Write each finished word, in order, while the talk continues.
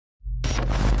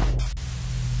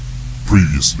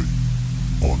Previously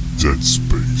on Dead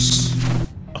Space.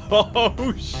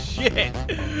 Oh shit!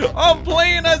 I'm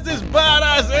playing as this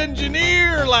badass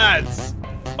engineer, lads!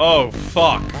 Oh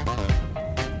fuck.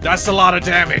 That's a lot of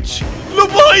damage. Look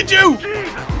behind you!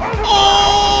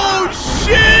 Oh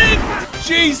shit!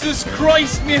 Jesus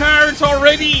Christ, me heart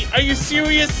already! Are you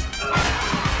serious?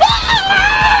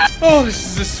 Oh, this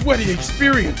is a sweaty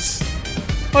experience.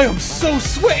 I am so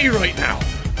sweaty right now.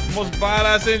 Most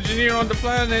badass engineer on the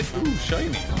planet. Ooh,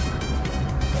 shiny.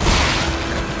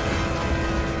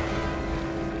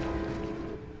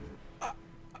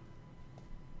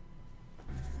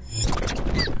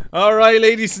 Alright,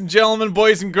 ladies and gentlemen,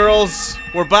 boys and girls,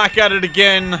 we're back at it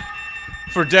again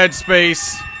for Dead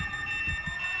Space.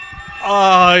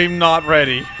 I'm not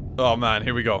ready. Oh man,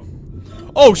 here we go.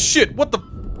 Oh shit, what the?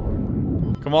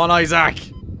 Come on,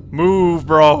 Isaac. Move,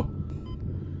 bro.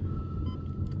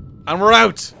 And we're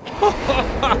out.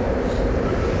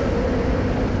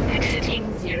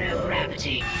 Exiting zero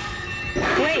gravity.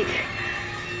 Wait!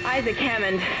 Isaac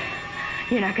Hammond,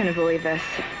 you're not gonna believe this.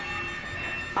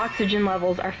 Oxygen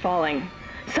levels are falling.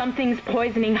 Something's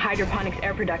poisoning hydroponics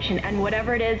air production, and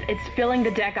whatever it is, it's filling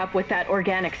the deck up with that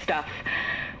organic stuff.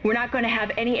 We're not going to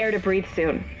have any air to breathe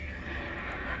soon.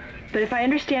 But if I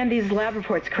understand these lab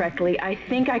reports correctly, I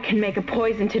think I can make a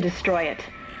poison to destroy it.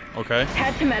 Okay.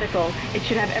 Head to medical. It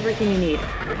should have everything you need.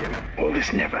 Will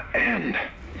this never end?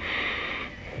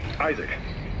 Isaac,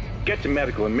 get to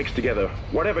medical and mix together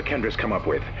whatever Kendra's come up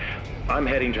with. I'm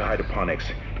heading to hydroponics.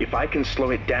 If I can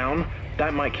slow it down,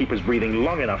 that might keep us breathing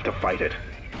long enough to fight it.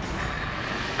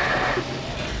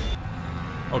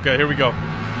 Okay, here we go.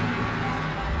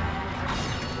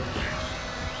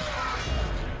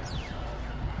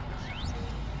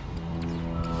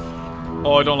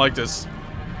 Oh, I don't like this.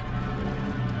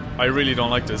 I really don't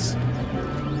like this.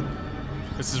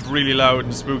 This is really loud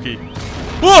and spooky.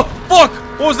 Whoa! Fuck!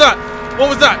 What was that? What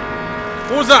was that?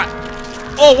 What was that?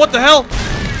 Oh, what the hell?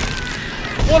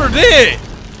 What are they?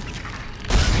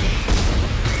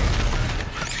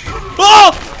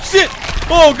 Oh! Shit!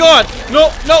 Oh god!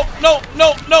 No, no, no,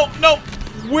 no, no, no!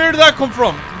 Where did that come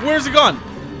from? Where's it gone?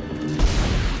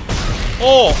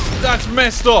 Oh, that's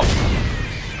messed up.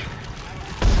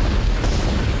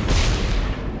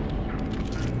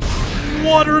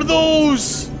 What are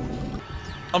those?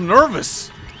 I'm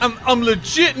nervous. I'm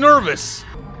legit nervous.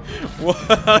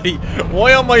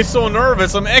 Why am I so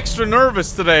nervous? I'm extra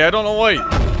nervous today. I don't know why.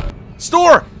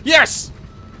 Store! Yes!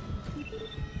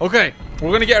 Okay,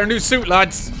 we're gonna get our new suit,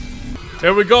 lads.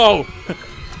 There we go.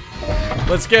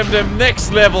 Let's give them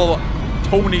next level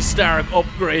Tony Stark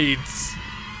upgrades.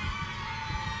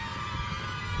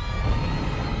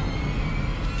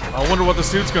 I wonder what the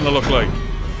suit's gonna look like.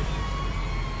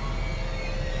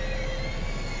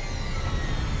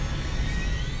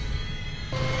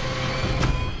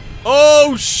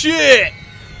 Oh shit!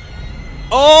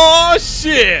 Oh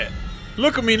shit!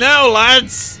 Look at me now,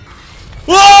 lads!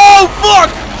 Whoa!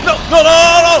 Fuck! No! No!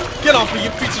 No! No! Get off me,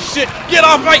 you piece of shit! Get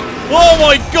off me! Oh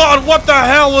my god! What the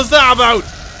hell was that about?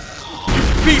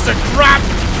 You piece of crap!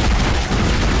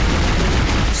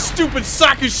 Stupid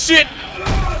sack of shit!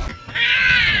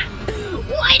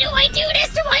 Why do I do this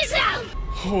to myself?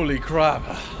 Holy crap!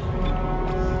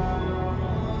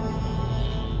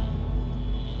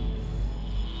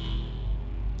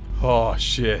 Oh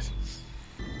shit!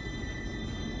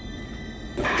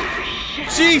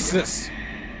 Jesus!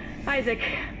 Isaac,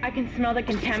 I can smell the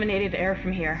contaminated air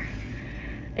from here.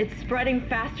 It's spreading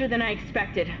faster than I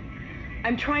expected.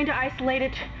 I'm trying to isolate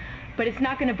it, but it's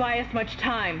not going to buy us much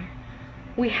time.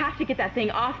 We have to get that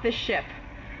thing off this ship.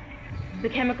 The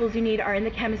chemicals you need are in the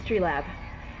chemistry lab.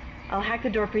 I'll hack the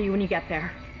door for you when you get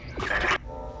there.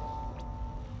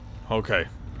 Okay.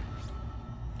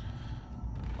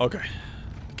 Okay.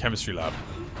 The chemistry lab.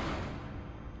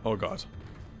 Oh god.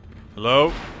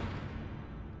 Hello?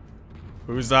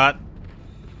 Who's that?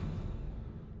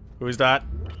 Who is that?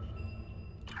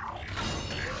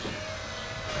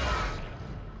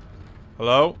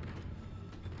 Hello?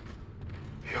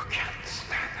 You can't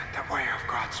stand in the way of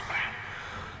God's plan,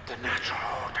 the natural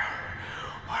order.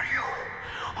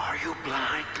 Are you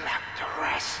blind like the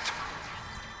rest?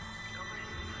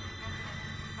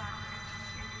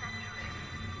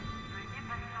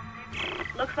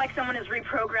 Looks like someone has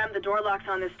reprogrammed the door locks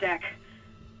on this deck.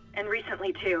 And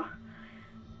recently, too.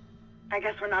 I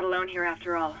guess we're not alone here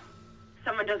after all.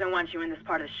 Someone doesn't want you in this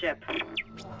part of the ship.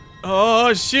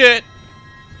 Oh shit!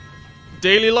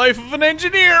 Daily life of an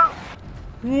engineer!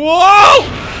 Whoa!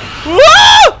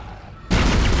 Whoa!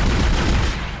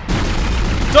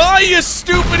 Die, you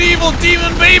stupid evil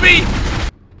demon baby!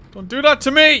 Don't do that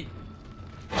to me!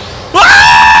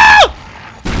 Ah!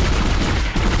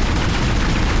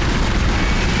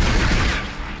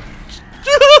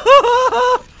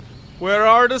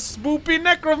 are the spoopy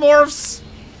necromorphs.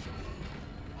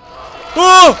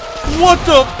 Oh! What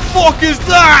the fuck is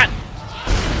that?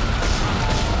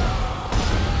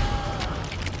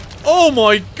 Oh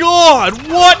my god!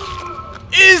 What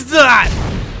is that?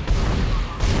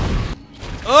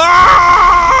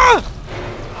 Ah!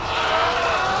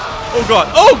 Oh god!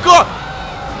 Oh god!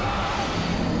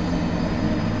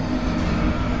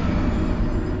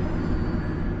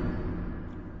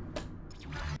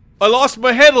 I lost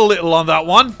my head a little on that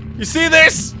one. You see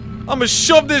this? I'm gonna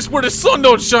shove this where the sun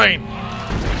don't shine.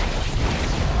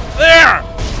 There!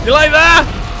 You like that?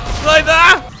 You like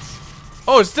that?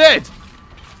 Oh, it's dead.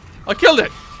 I killed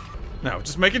it. Now,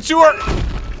 just making sure.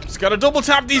 Just gotta double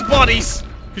tap these bodies,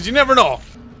 because you never know.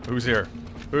 Who's here?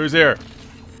 Who's here?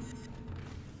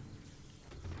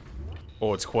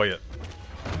 Oh, it's quiet.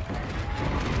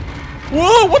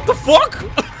 Whoa, what the fuck?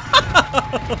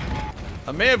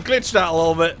 I may have glitched that a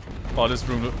little bit. Oh, this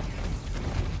room.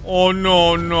 Oh,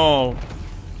 no, no.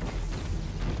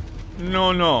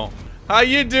 No, no. How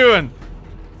you doing?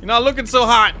 You're not looking so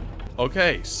hot.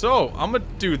 Okay, so I'm gonna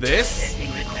do this.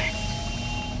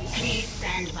 Please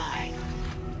stand by.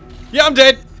 Yeah, I'm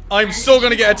dead. I'm so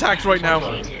gonna get attacked right now.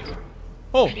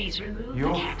 Oh. Please remove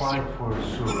Your the capsule. fight for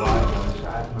survival is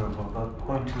admirable but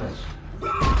pointless.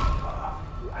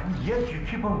 And yet you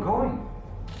keep on going.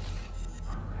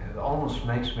 It almost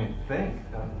makes me think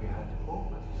that we had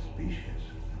hope as a species.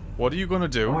 What are you gonna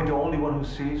do? Am I the only one who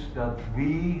sees that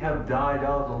we have died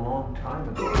out a long time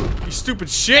ago? You stupid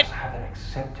shit! I haven't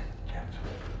accepted it yet.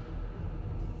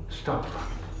 Stop.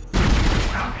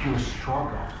 Stop your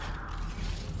struggle.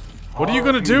 What are you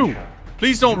gonna do?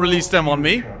 Please don't release them on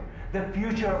me. The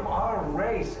future of our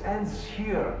race ends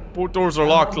here. Both doors are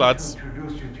locked, lads. I want to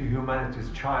introduce you to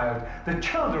humanity's child, the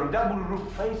children that will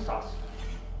replace us.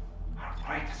 Our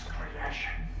greatest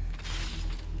creation.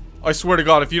 I swear to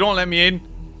God, if you don't let me in.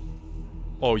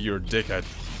 Oh, you're a dickhead.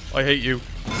 I hate you.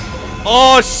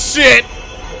 Oh shit!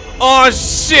 Oh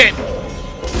shit!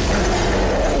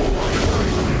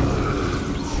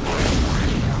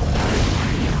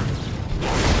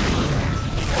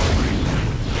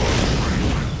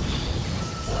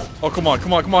 Oh, come on,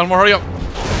 come on, come on, hurry up.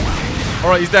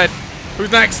 Alright, he's dead.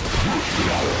 Who's next?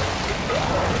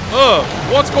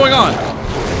 What's going on?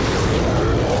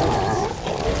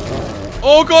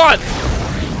 Oh god!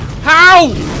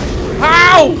 How?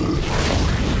 How?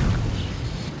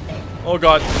 Oh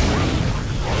god.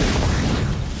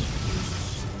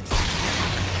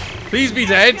 Please be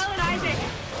dead. Kill it, Isaac.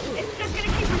 It's just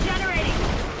gonna keep regenerating.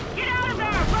 Get out of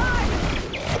there,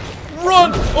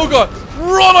 run! Run! Oh god!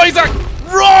 Run, Isaac!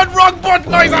 Run! Wrong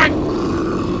button, Isaac!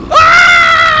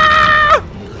 Ah!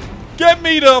 Get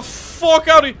me the fuck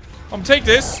out of here! I'm take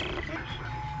this.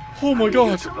 Oh my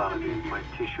god. Developing my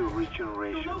tissue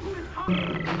regeneration.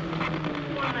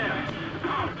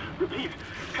 Repeat.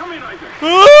 Come in, Isaac.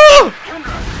 Ah!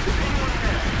 Kendra,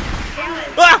 is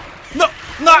anyone there? Ah! No!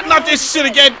 Not this shit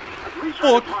again!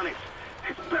 Fuck.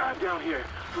 It's bad down here.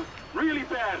 Really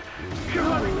bad.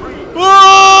 Can't breathe.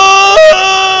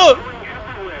 Ah! Going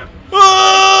everywhere.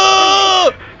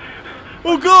 Ah!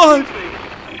 Oh god!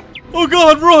 Oh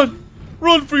god, run!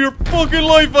 Run for your fucking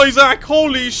life, Isaac!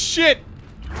 Holy shit!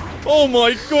 Oh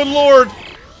my good lord!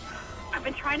 I've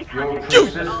been trying to Your contact you.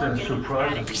 persistence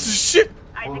surprises Piece of shit!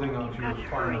 Holding on to your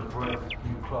final breath,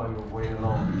 you claw your way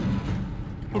along.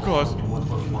 Oh god. To what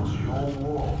was once your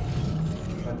world,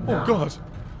 but Oh now god.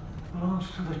 belongs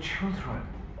to the children.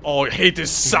 Oh, I hate this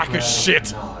sack of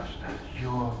shit! Knowledge that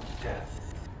your death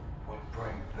will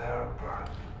bring their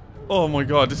birth. Oh my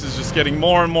god, this is just getting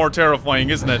more and more terrifying,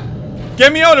 isn't it?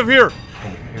 Get me out of here!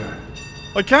 Can you hear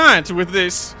it? I can't with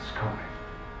this. It's coming.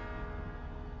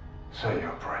 Say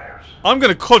your prayers. I'm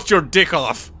gonna cut your dick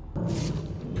off.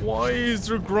 Why is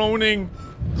there groaning?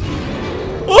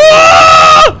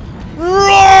 Ah!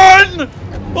 Run!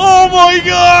 Oh my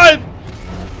god!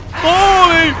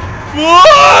 Holy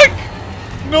fuck!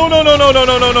 No, no, no, no, no,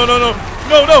 no, no, no, no, no.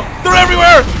 No, no! They're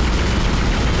everywhere!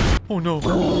 Oh no.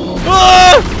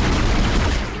 Ah!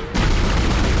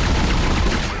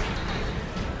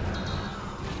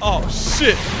 Oh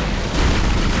shit!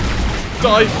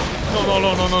 Die! No, no,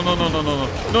 no, no, no, no, no, no, no,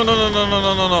 no, no, no, no, no, no,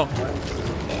 no, no, no!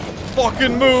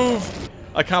 Fucking move!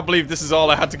 I can't believe this is all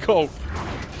I had to go.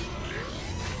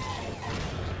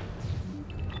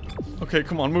 Okay,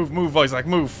 come on, move, move, Isaac,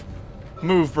 move.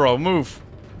 Move, bro, move.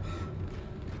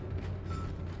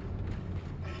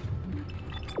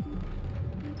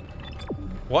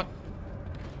 What?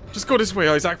 Just go this way,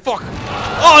 Isaac. Fuck!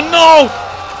 Oh no!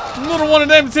 Another one of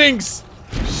them things!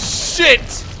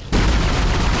 Shit!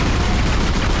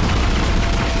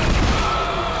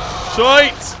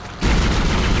 Shite!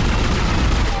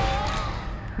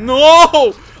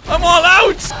 No! I'm all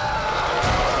out!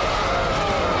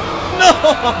 No!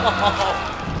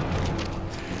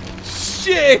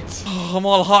 Shit! Oh, I'm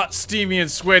all hot, steamy, and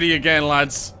sweaty again,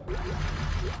 lads.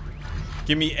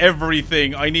 Give me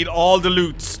everything. I need all the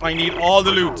loots. I need all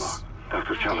the loots.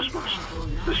 Dr.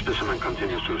 Challismos, the specimen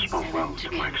continues to respond well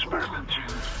to my experiments.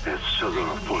 Its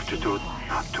cellular fortitude,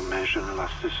 not to mention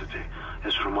elasticity,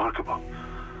 is remarkable.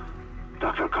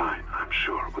 Dr. Kyne, I'm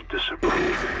sure, would disapprove.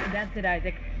 That's it,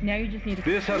 Isaac. Now you just need to...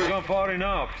 This has gone far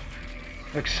enough.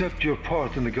 Accept your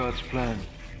part in the God's plan.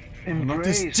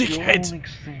 Embrace this dickhead. your own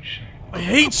extinction. I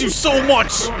hate you so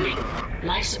much! Warning.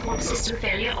 Life support system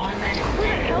failure on medical. What the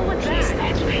hell was Please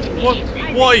that? evacuate What?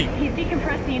 immediately. Why? He's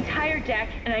decompressed the entire deck,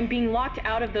 and I'm being locked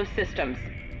out of those systems.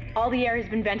 All the air has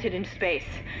been vented into space.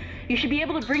 You should be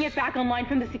able to bring it back online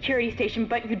from the security station,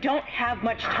 but you don't have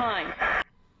much time.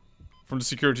 From the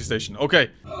security station. Okay.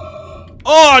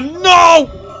 Oh,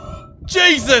 no!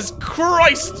 Jesus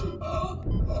Christ!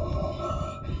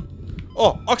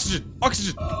 Oh, oxygen!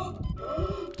 Oxygen!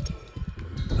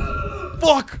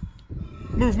 Fuck!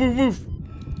 Move, move, move!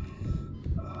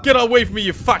 Get away from me,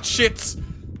 you fat shits!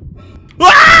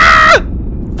 Ah!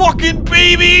 Fucking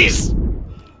babies!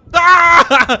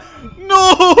 Ah!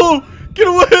 No! Get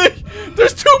away!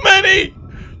 There's too many!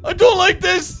 I don't like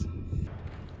this!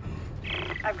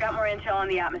 I've got more intel on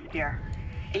the atmosphere.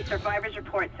 A survivor's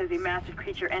report says a massive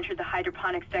creature entered the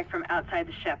hydroponics deck from outside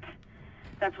the ship.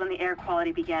 That's when the air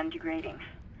quality began degrading.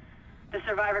 The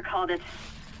survivor called it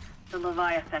the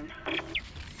Leviathan.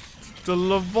 The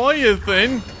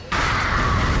Leviathan?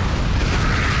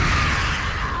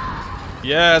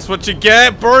 Yeah, that's what you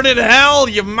get. Burn in hell,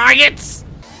 you maggots!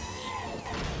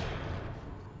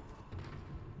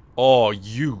 Oh,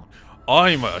 you.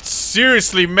 I'ma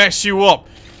seriously mess you up.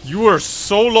 You are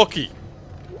so lucky.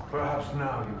 Perhaps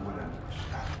now you will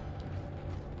understand.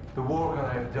 The work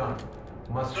I have done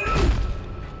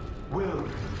will.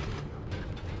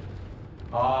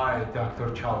 I, Dr.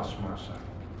 Challismos,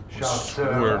 shall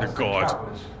serve Swear to as the God.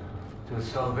 catalyst to the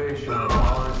salvation of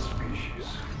our species.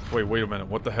 Wait a minute.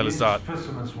 What the hell is These that?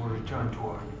 specimens will return to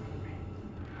our community.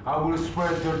 I will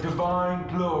spread their divine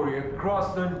glory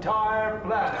across the entire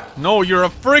planet. No, you're a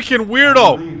freaking I'll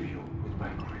weirdo. leave you with my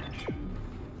creation.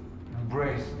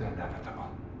 Embrace the inevitable.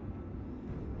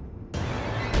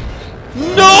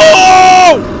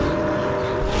 No!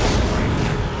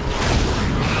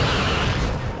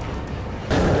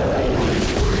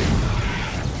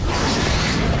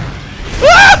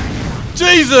 Ah!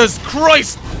 Jesus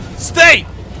Christ! Stay!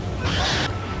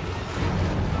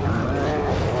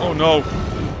 Oh no.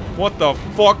 What the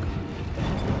fuck?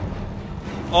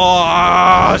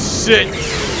 Oh shit!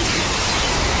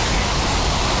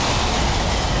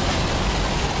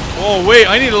 Oh wait,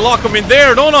 I need to lock him in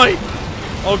there, don't I?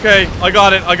 Okay, I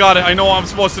got it, I know what I'm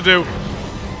supposed to do.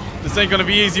 This ain't gonna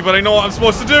be easy, but I know what I'm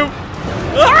supposed to do.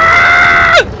 Ah!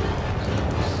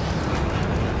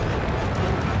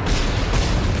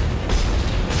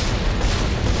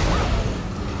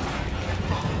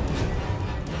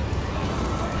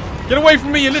 Get away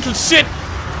from me, you little shit!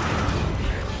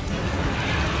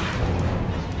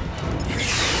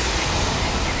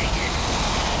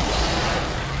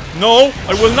 No,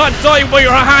 I will not die by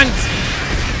your hands!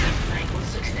 Cycle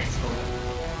successful.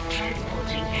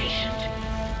 Transporting patient.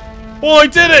 Oh, I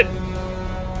did it!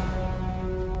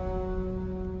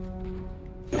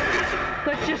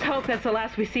 Let's just hope that's the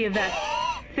last we see of that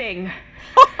thing.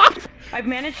 I've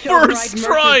managed to First override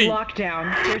try! Mercer's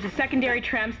lockdown. There's a secondary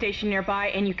tram station nearby,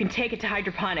 and you can take it to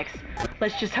hydroponics.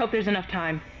 Let's just hope there's enough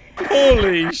time.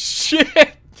 Holy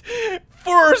shit!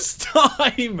 First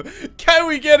time! Can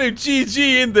we get a GG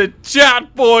in the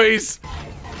chat, boys?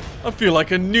 I feel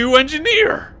like a new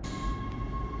engineer.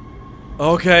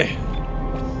 Okay.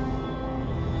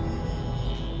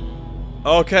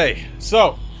 Okay,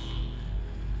 so.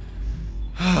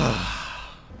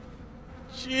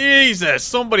 Jesus,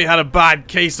 somebody had a bad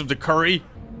case of the curry.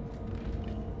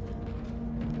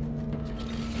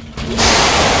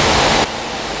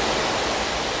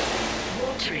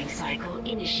 Watering cycle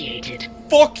initiated.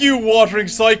 Fuck you, watering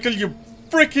cycle. You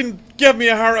freaking gave me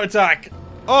a heart attack.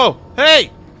 Oh,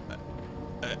 hey.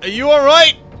 Are you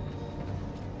alright?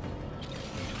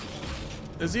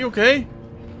 Is he okay?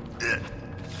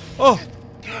 Oh.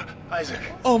 Isaac.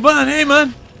 Oh man, hey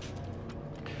man.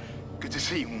 Good to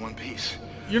see you in one piece.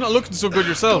 You're not looking so good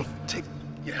yourself. Don't take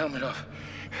your helmet off.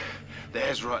 The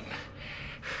hair's rotten.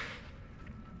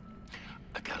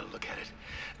 I gotta look at it.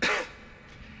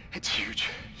 It's huge.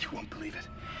 You won't believe it.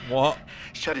 What?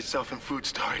 Shut itself in food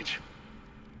storage.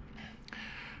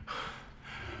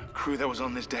 Crew that was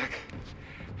on this deck.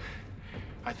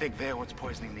 I think they're what's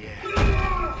poisoning the air.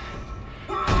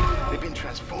 They've been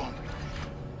transformed.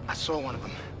 I saw one of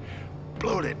them.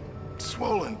 Bloated,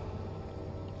 swollen.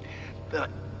 They're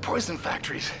like poison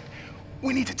factories.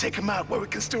 We need to take them out where we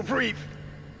can still breathe.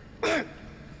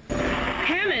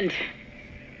 Hammond!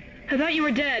 I thought you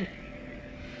were dead.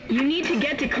 You need to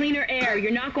get to cleaner air.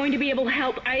 You're not going to be able to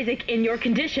help Isaac in your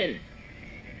condition.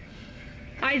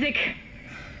 Isaac,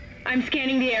 I'm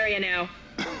scanning the area now.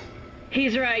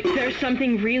 He's right. There's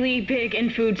something really big in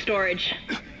food storage.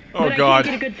 Oh, but God. I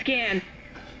can't get a good scan.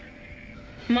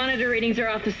 Monitor readings are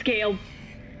off the scale.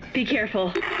 Be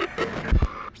careful.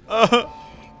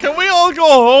 Can we all go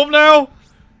home now?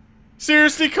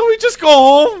 Seriously, can we just go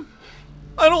home?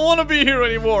 I don't want to be here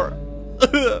anymore.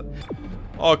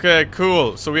 Okay,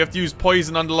 cool. So we have to use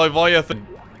poison on the Leviathan.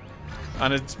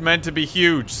 And it's meant to be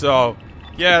huge, so...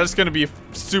 yeah, it's gonna be a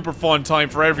super fun time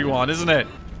for everyone, isn't it?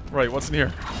 Right, what's in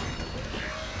here?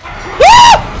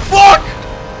 Ah! Fuck!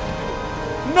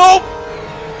 Nope!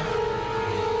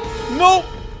 Nope!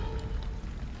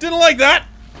 Didn't like that!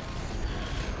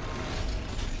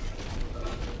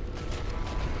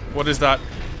 What is that?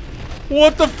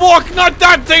 What the fuck? Not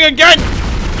that thing again!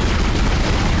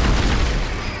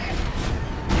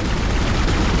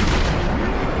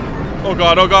 Oh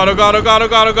god, oh god, oh god, oh god, oh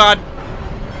god, oh god!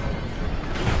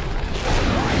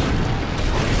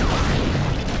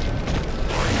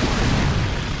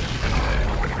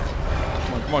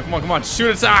 Come on, come on, come on, shoot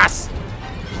its ass!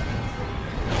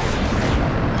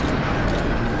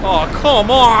 Oh,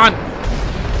 come on!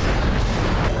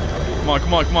 Come on,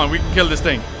 come on, come on, we can kill this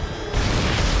thing.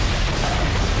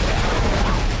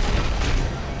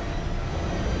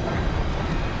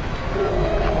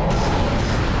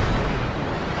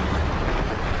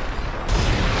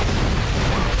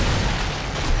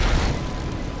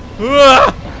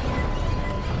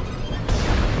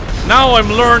 Now I'm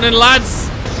learning, lads!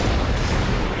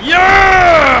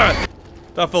 Yeah!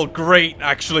 That felt great,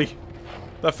 actually.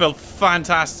 That felt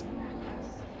fantastic.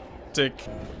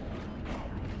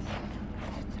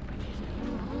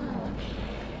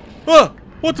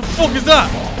 What the fuck is that?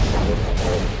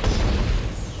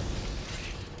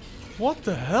 What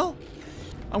the hell?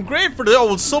 I'm great for the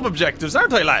old sub-objectives,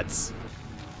 aren't I, lads?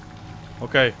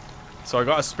 Okay, so I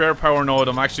got a spare power node.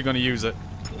 I'm actually going to use it.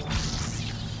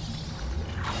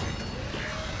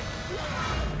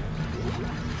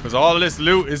 Because all of this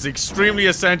loot is extremely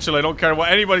essential. I don't care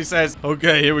what anybody says.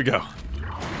 Okay, here we go.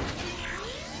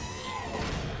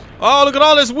 Oh, look at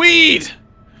all this weed!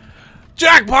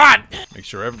 Jackpot! Make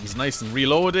sure everything's nice and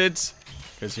reloaded.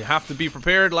 Because you have to be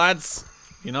prepared, lads.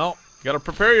 You know, you gotta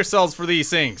prepare yourselves for these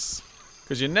things.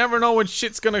 Because you never know when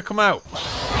shit's gonna come out.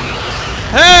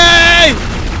 Hey!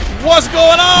 What's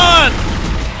going on?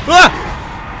 Ah!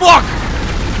 Fuck!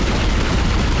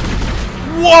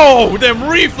 Whoa! Them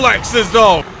reflexes,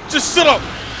 though! Just shut up!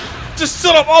 Just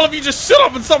shut up! All of you just shut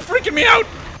up and stop freaking me out!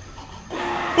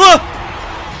 Ah!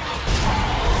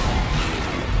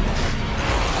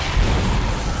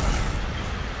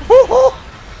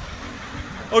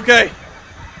 Okay.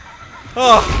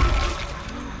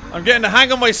 Oh. I'm getting the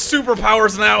hang of my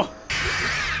superpowers now.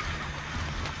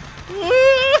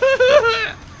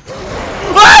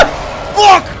 Ah!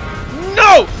 Fuck!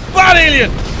 No! Bad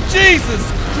alien! Jesus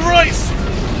Christ!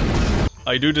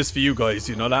 I do this for you guys,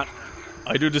 you know that?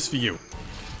 I do this for you.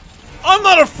 I'm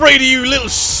not afraid of you little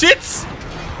shits!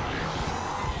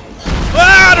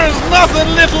 Ah, there's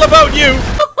nothing little about you!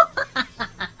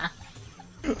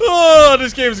 Oh,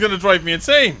 this game's gonna drive me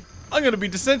insane. I'm gonna be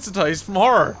desensitized from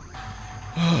horror.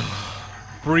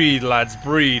 Breathe, lads,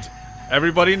 breathe.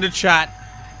 Everybody in the chat,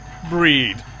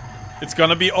 breathe. It's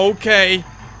gonna be okay.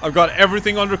 I've got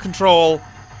everything under control.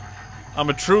 I'm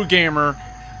a true gamer.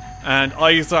 And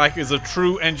Isaac is a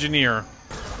true engineer.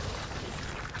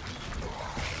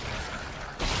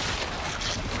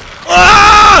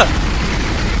 Ah!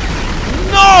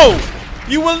 No!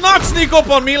 You will not sneak up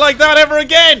on me like that ever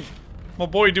again! My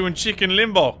boy doing chicken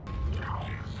limbo.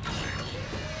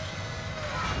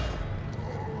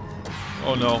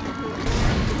 Oh no.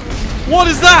 What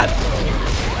is that?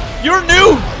 You're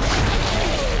new?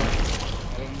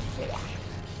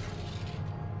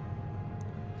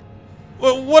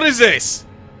 Well, what is this?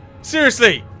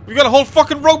 Seriously, we got a whole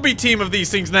fucking rugby team of these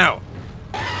things now.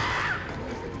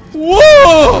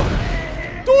 Whoa!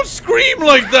 Don't scream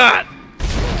like that!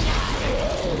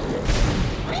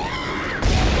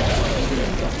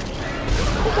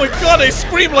 Oh my god, they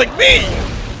scream like me!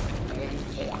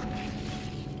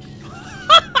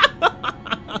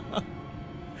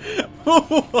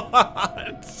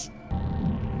 What?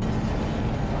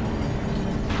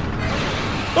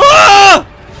 Ah!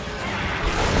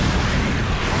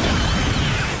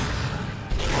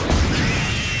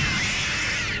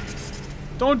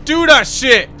 Don't do that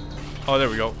shit! Oh, there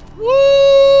we go.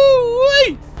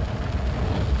 Woo-wee!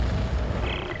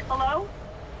 Hello?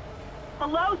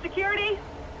 Hello, security?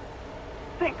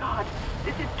 Thank God.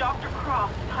 This is Dr.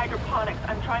 Cross in hydroponics.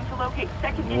 I'm trying to locate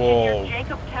second engineer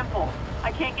Jacob Temple.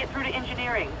 I can't get through to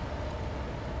engineering.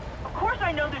 Of course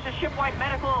I know there's a ship-wide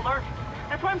medical alert.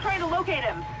 That's why I'm trying to locate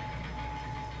him.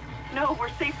 No,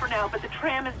 we're safe for now, but the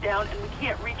tram is down and we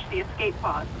can't reach the escape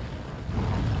pod.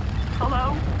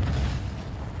 Hello?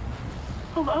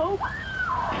 Hello?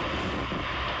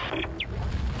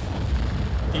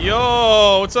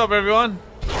 Yo, what's up, everyone?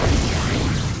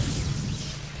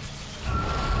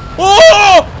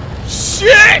 Oh!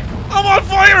 Shit! I'm on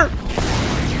fire!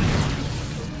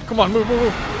 Come on, move, move,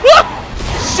 move. Ah!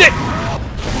 Shit!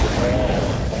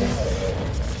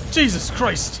 Jesus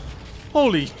Christ.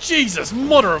 Holy Jesus,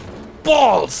 mother of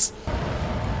balls!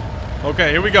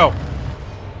 Okay, here we go.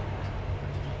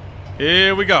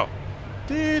 Here we go.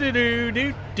 10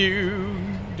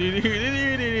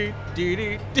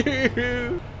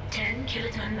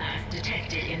 kiloton mass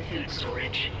detected in food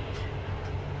storage.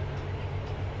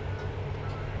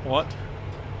 What?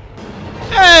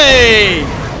 Hey!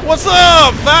 What's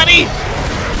up, fatty?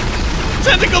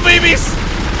 Tentacle babies!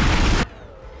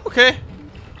 Okay.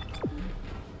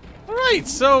 Alright,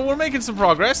 so we're making some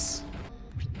progress.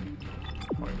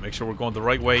 Alright, make sure we're going the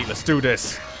right way. Let's do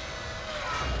this.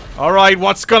 Alright,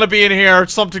 what's gonna be in here?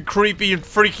 Something creepy and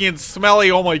freaky and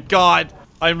smelly. Oh my god.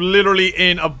 I'm literally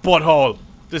in a butthole.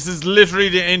 This is literally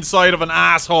the inside of an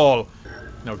asshole.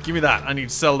 No, give me that. I need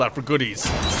to sell that for goodies.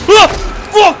 Ah!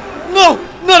 Fuck! No!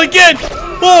 Not again!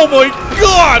 Oh my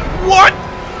god! What?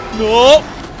 No!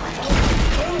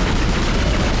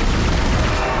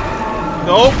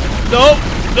 No! No!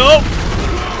 No!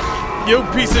 You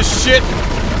piece of shit!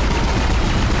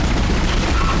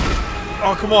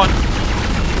 Oh, come on.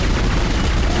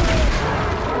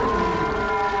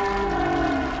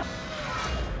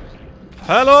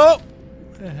 Hello?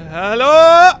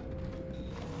 Hello?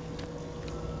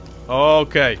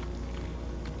 Okay.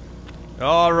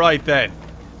 Alright then.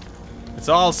 It's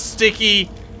all sticky,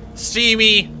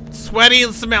 steamy, sweaty,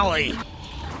 and smelly.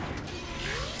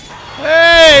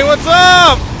 Hey, what's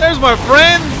up? There's my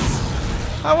friends.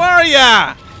 How are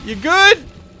ya? You good?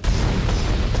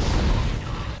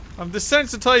 I'm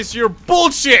desensitized to your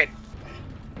bullshit.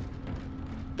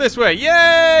 This way.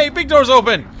 Yay! Big door's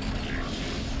open.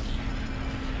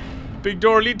 Big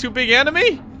door lead to big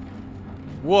enemy?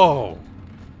 Whoa.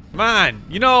 Man,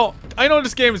 you know, I know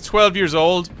this game is 12 years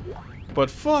old, but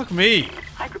fuck me.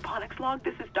 Hydroponics log,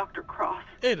 this is Dr. Cross.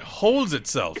 It holds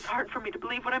itself. It's hard for me to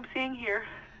believe what I'm seeing here.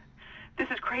 This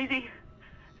is crazy.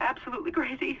 Absolutely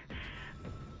crazy.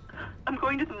 I'm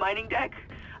going to the mining deck.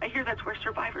 I hear that's where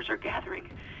survivors are gathering.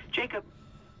 Jacob,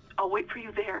 I'll wait for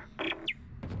you there.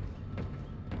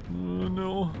 Oh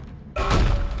no.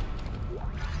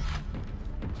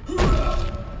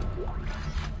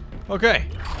 Okay,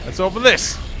 let's open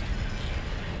this.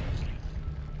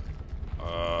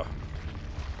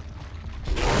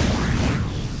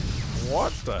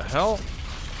 What the hell?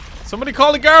 Somebody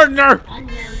call the gardener!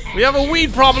 We have a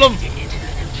weed problem!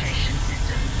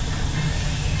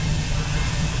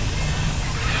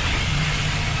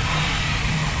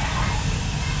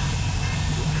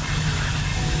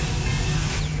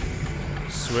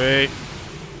 Sweet.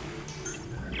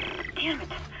 Damn it.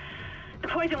 The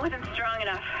poison wasn't strong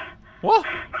enough. What?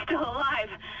 It's still alive.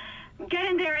 Get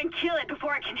in there and kill it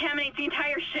before it contaminates the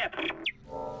entire ship.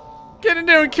 Get in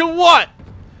there and kill what?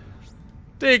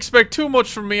 They expect too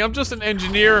much from me. I'm just an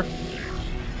engineer.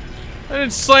 I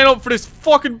didn't sign up for this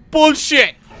fucking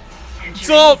bullshit. It's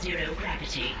all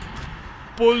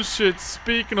bullshit.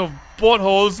 Speaking of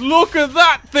buttholes, look at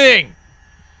that thing.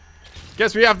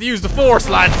 Guess we have to use the force,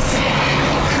 lads.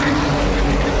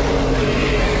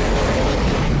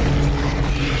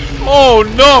 Oh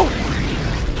no.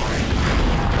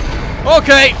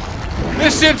 Okay.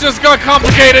 This shit just got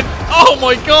complicated. Oh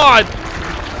my god.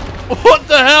 What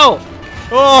the hell?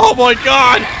 Oh my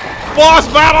god! Boss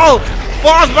battle!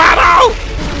 Boss battle!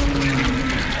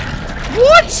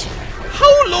 What?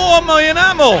 How low am I in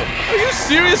ammo? Are you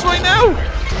serious right now?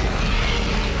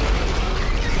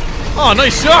 Oh,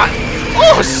 nice shot!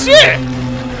 Oh shit!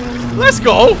 Let's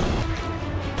go!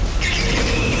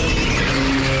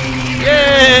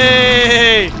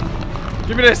 Yay!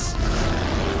 Give me this!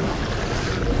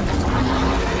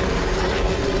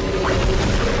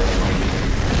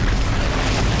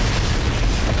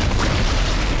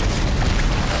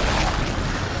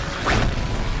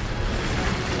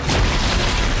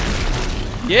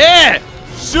 Yeah!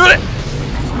 Shoot it!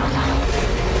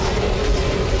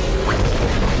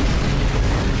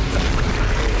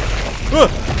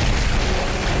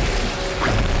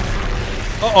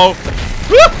 Uh-oh.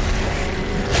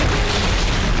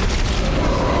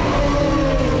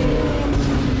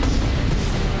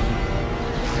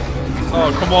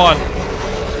 Oh, come on.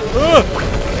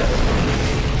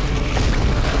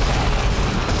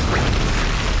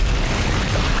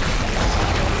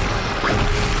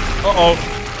 Uh-oh.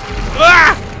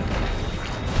 Ah!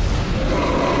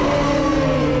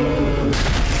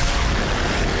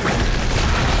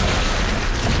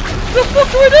 What the fuck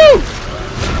do I do?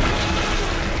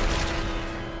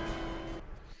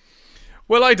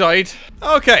 Well, I died.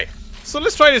 Okay, so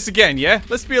let's try this again, yeah?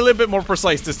 Let's be a little bit more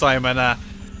precise this time and a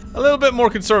little bit more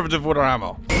conservative with our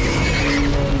ammo.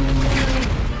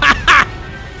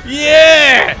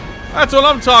 Yeah! That's what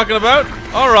I'm talking about.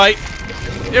 Alright,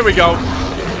 here we go.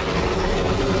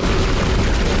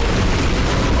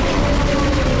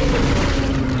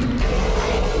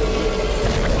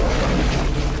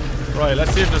 Right,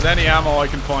 let's see if there's any ammo I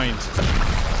can find.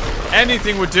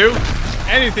 Anything would do.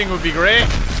 Anything would be great.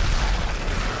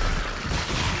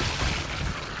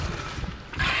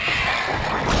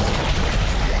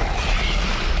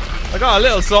 I got a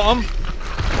little something.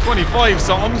 25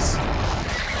 somethings.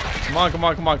 Come on, come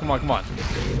on, come on, come on, come on.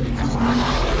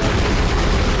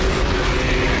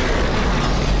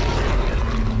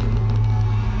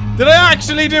 Did I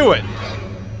actually do it?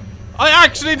 I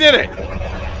actually did it.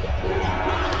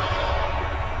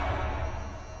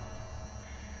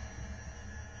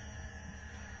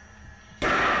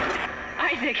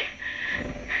 Isaac,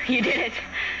 you did it.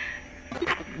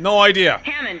 No idea.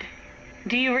 Hammond,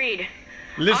 do you read?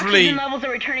 Literally. Oxygen levels are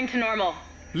returning to normal.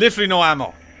 Literally no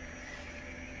ammo.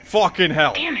 Fucking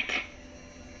hell. Damn it.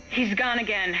 He's gone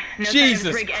again. No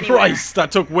Jesus Christ,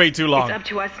 that took way too long. It's up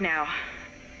to us now.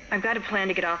 I've got a plan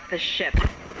to get off this ship.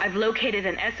 I've located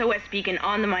an SOS beacon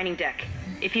on the mining deck.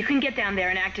 If you can get down there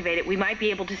and activate it, we might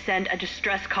be able to send a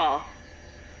distress call.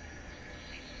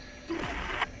 Oh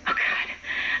God.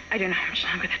 I don't know how much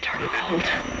longer that door will hold.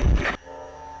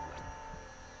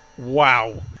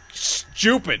 Wow.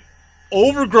 Stupid.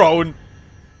 Overgrown.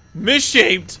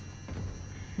 Misshaped.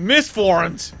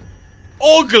 Misformed.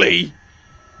 Ugly.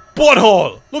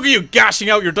 Butthole. Look at you gashing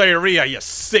out your diarrhea, you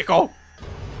sicko.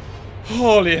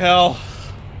 Holy hell.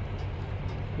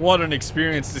 What an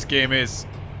experience this game is.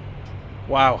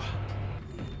 Wow.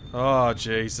 Oh,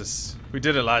 Jesus. We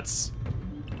did it, lads.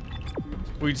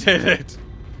 We did it.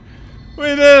 We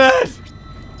did it.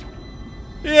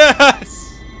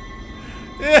 Yes.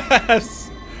 Yes.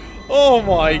 Oh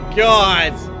my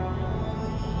God.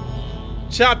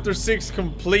 Chapter 6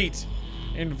 complete.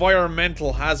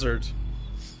 Environmental hazard.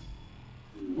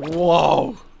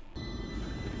 Whoa.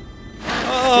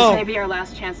 This may be our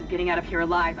last chance of getting out of here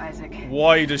alive, Isaac.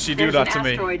 Why does she do that to me?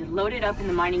 There's an asteroid loaded up in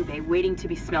the mining bay waiting to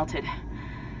be smelted.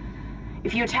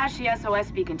 If you attach the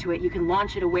SOS beacon to it, you can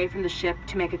launch it away from the ship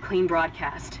to make a clean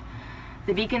broadcast.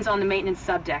 The beacon's on the maintenance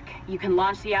subdeck. You can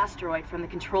launch the asteroid from the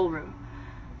control room.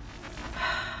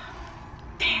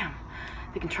 Damn,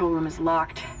 the control room is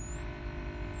locked.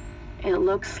 It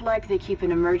looks like they keep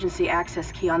an emergency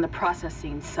access key on the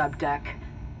processing subdeck.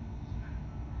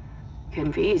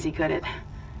 Couldn't be easy, could it?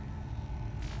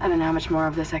 I don't know how much more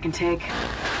of this I can take.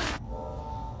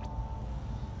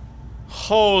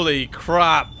 Holy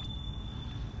crap.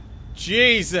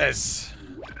 Jesus.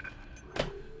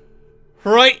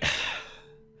 Right.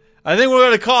 I think we're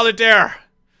gonna call it there.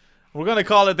 We're gonna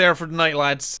call it there for tonight,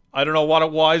 lads. I don't know what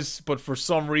it was, but for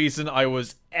some reason I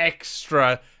was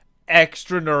extra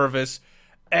nervous,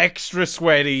 extra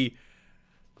sweaty,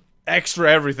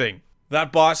 extra everything.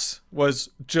 That boss was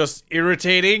just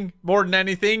irritating more than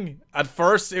anything. At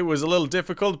first, it was a little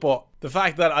difficult, but the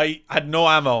fact that I had no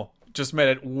ammo just made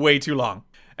it way too long.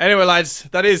 Anyway, lads,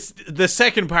 that is the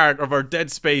second part of our Dead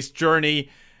Space journey.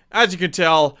 As you can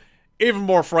tell, even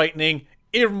more frightening,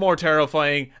 even more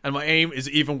terrifying, and my aim is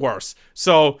even worse.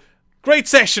 So, great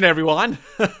session, everyone.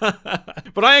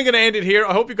 But I am going to end it here.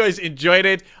 I hope you guys enjoyed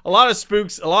it. A lot of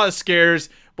spooks, a lot of scares,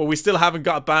 but we still haven't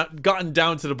gotten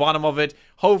down to the bottom of it.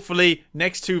 Hopefully,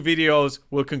 next 2 videos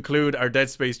will conclude our Dead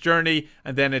Space journey,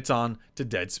 and then it's on to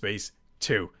Dead Space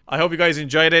 2. I hope you guys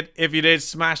enjoyed it. If you did,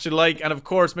 smash a like, and of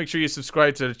course, make sure you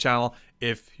subscribe to the channel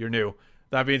if you're new.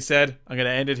 That being said, I'm going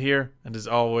to end it here, and as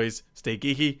always, stay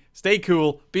geeky, stay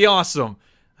cool, be awesome,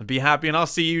 and be happy, and I'll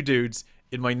see you dudes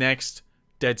in my next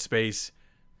Dead Space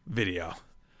video.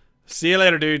 See you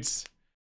later, dudes.